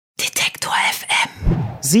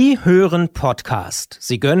Sie hören Podcast.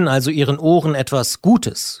 Sie gönnen also Ihren Ohren etwas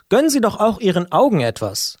Gutes. Gönnen Sie doch auch Ihren Augen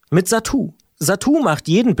etwas. Mit Zattoo. Zattoo macht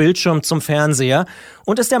jeden Bildschirm zum Fernseher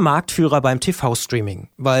und ist der Marktführer beim TV-Streaming.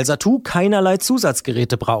 Weil Zattoo keinerlei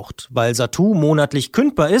Zusatzgeräte braucht. Weil Zattoo monatlich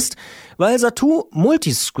kündbar ist. Weil Zattoo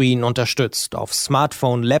Multiscreen unterstützt auf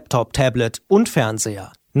Smartphone, Laptop, Tablet und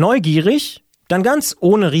Fernseher. Neugierig? Dann ganz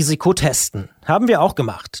ohne Risiko testen. Haben wir auch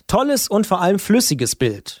gemacht. Tolles und vor allem flüssiges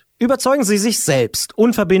Bild. Überzeugen Sie sich selbst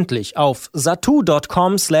unverbindlich auf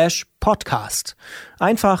zattoo.com/podcast.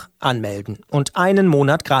 Einfach anmelden und einen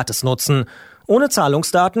Monat gratis nutzen. Ohne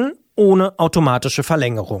Zahlungsdaten, ohne automatische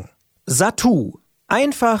Verlängerung. Zattoo.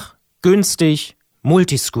 Einfach, günstig,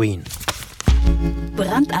 Multiscreen.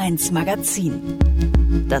 Brand 1 Magazin.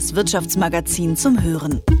 Das Wirtschaftsmagazin zum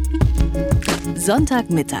Hören.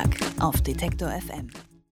 Sonntagmittag auf Detektor FM.